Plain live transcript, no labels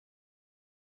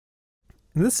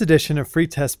In this edition of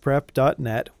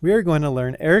freetestprep.net, we are going to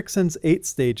learn Erikson's 8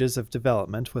 stages of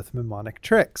development with mnemonic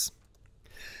tricks.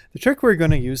 The trick we're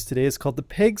going to use today is called the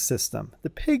peg system. The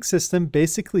peg system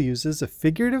basically uses a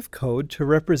figurative code to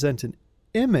represent an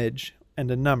image and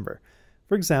a number.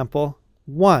 For example,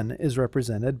 1 is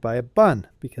represented by a bun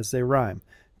because they rhyme,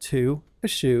 2 a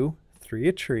shoe, 3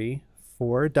 a tree,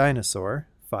 4 a dinosaur,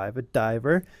 5 a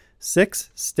diver, 6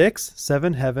 sticks,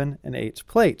 7 heaven, and 8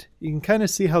 plate. You can kind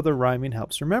of see how the rhyming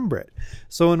helps remember it.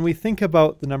 So when we think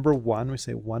about the number 1, we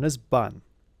say 1 is bun.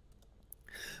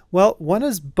 Well, 1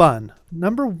 is bun.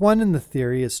 Number 1 in the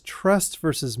theory is trust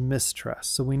versus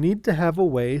mistrust. So we need to have a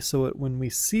way so that when we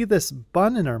see this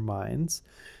bun in our minds,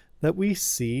 that we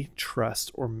see trust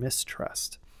or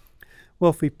mistrust. Well,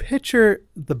 if we picture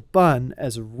the bun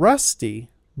as rusty,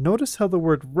 notice how the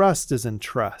word rust is in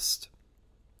trust.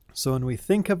 So when we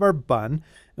think of our bun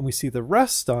and we see the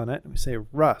rust on it, we say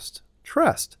rust,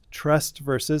 trust, trust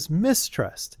versus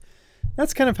mistrust.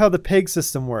 That's kind of how the peg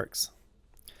system works.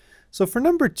 So for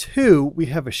number 2, we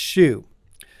have a shoe.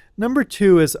 Number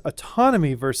 2 is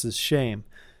autonomy versus shame.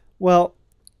 Well,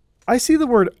 I see the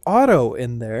word auto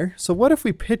in there. So what if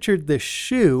we pictured this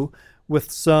shoe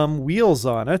with some wheels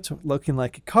on it looking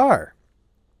like a car?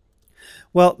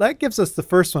 Well, that gives us the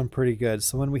first one pretty good.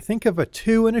 So when we think of a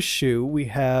 2 and a shoe, we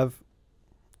have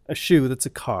a shoe that's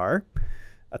a car,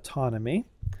 autonomy.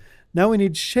 Now we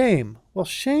need shame. Well,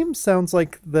 shame sounds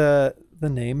like the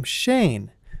name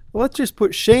Shane. Well, let's just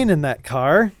put Shane in that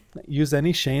car. Use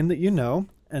any Shane that you know.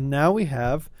 And now we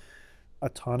have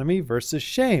autonomy versus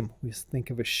shame. We think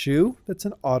of a shoe that's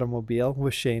an automobile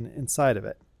with Shane inside of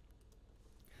it.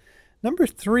 Number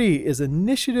 3 is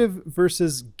initiative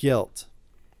versus guilt.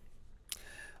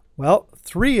 Well,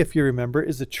 3, if you remember,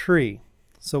 is a tree.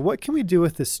 So what can we do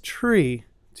with this tree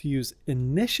to use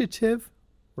initiative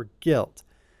or guilt?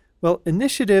 Well,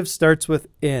 initiative starts with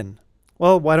in.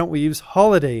 Well, why don't we use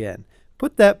Holiday Inn?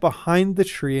 Put that behind the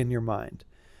tree in your mind.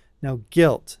 Now,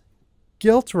 guilt.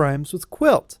 Guilt rhymes with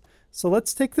quilt. So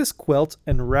let's take this quilt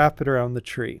and wrap it around the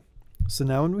tree. So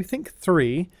now when we think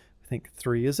 3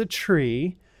 is a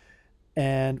tree.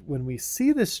 And when we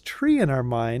see this tree in our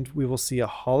mind, we will see a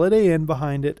Holiday Inn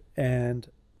behind it and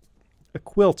a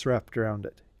quilt wrapped around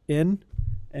it. In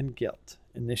and guilt.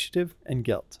 Initiative and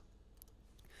guilt.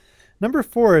 Number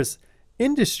 4 is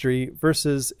industry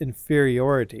versus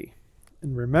inferiority.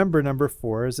 And remember, number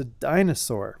 4 is a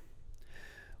dinosaur.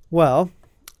 Well,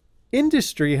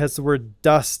 industry has the word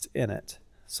dust in it.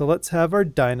 So let's have our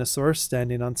dinosaur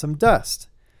standing on some dust.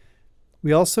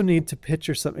 We also need to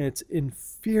picture something that's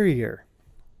inferior.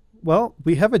 Well,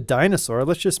 we have a dinosaur.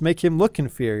 Let's just make him look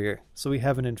inferior. So we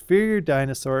have an inferior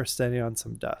dinosaur standing on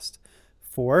some dust.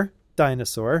 4,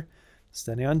 dinosaur,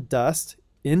 standing on dust,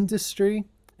 industry,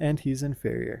 and he's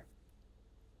inferior.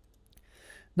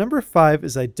 Number 5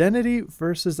 is identity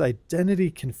versus identity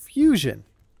confusion.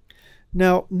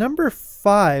 Now, number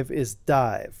 5 is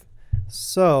dive.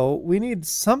 So we need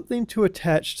something to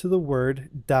attach to the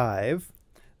word dive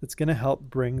that's going to help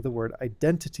bring the word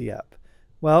identity up.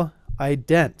 Well,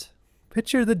 ident.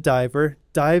 Picture the diver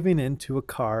diving into a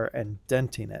car and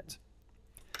denting it.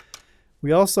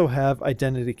 We also have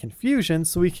identity confusion,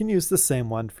 so we can use the same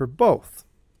one for both.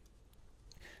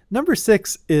 Number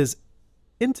 6 is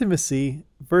intimacy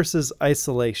versus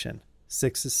isolation.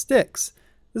 6 is sticks.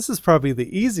 This is probably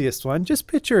the easiest one. Just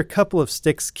picture a couple of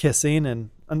sticks kissing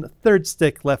and a third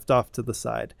stick left off to the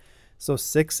side. So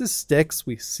 6 is sticks.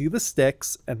 We see the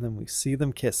sticks and then we see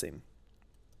them kissing.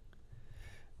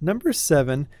 Number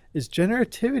 7 is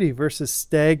generativity versus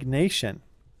stagnation.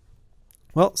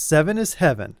 Well, 7 is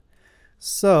heaven.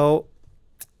 So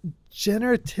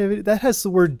generativity, that has the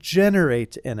word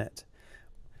generate in it.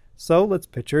 So let's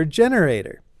picture a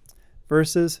generator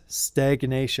versus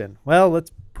stagnation. Well,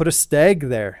 let's put a stag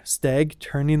there. Stag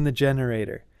turning the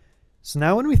generator. So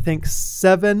now when we think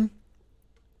 7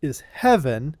 is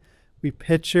heaven, we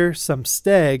picture some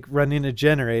stag running a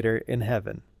generator in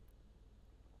heaven.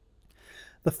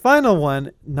 The final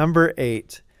one, number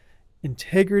 8,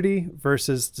 integrity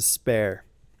versus despair.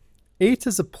 8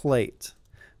 is a plate.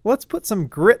 Let's put some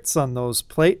grits on those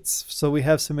plates so we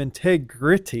have some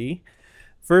integrity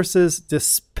versus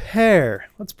despair.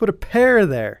 Let's put a pear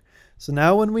there. So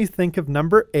now when we think of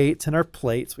number 8 in our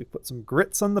plates, we put some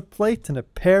grits on the plate and a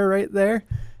pear right there,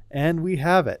 and we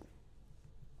have it.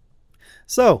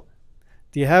 So,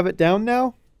 do you have it down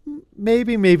now?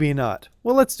 Maybe, maybe not.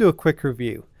 Well, let's do a quick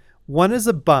review. 1 is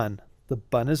a bun. The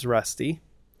bun is rusty.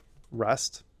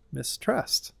 Rust,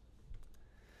 mistrust.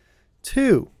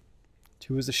 2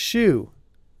 is a shoe.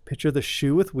 Picture the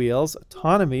shoe with wheels,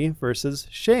 autonomy versus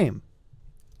shame.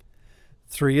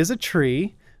 3 is a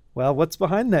tree. Well, what's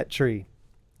behind that tree?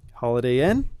 Holiday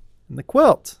Inn and the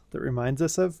quilt that reminds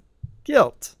us of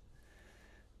guilt.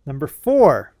 Number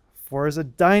 4. 4 is a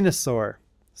dinosaur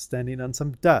standing on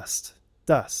some dust.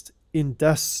 Dust.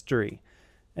 Industry.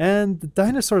 And the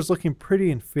dinosaur is looking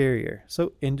pretty inferior.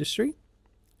 So industry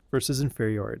versus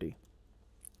inferiority.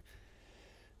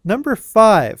 Number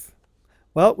 5.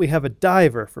 Well, we have a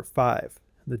diver for 5.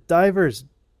 The diver's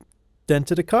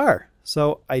dented a car.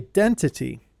 So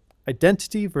identity.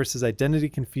 Identity versus identity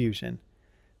confusion.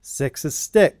 6 is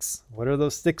sticks. What are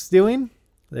those sticks doing?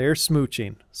 They're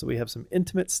smooching. So we have some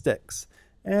intimate sticks.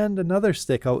 And another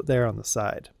stick out there on the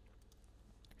side.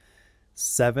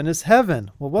 7 is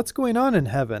heaven. Well, what's going on in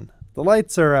heaven? The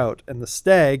lights are out and the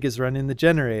stag is running the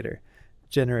generator.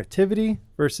 Generativity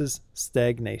versus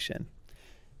stagnation.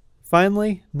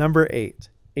 Finally, number 8.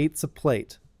 8's a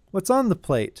plate. What's on the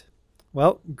plate?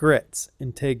 Well, grits,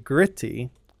 integrity,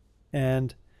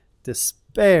 and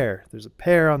despair. There's a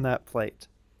pear on that plate.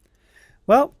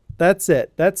 Well, that's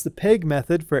it. That's the PEG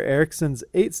method for Erikson's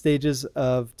 8 stages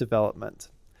of development.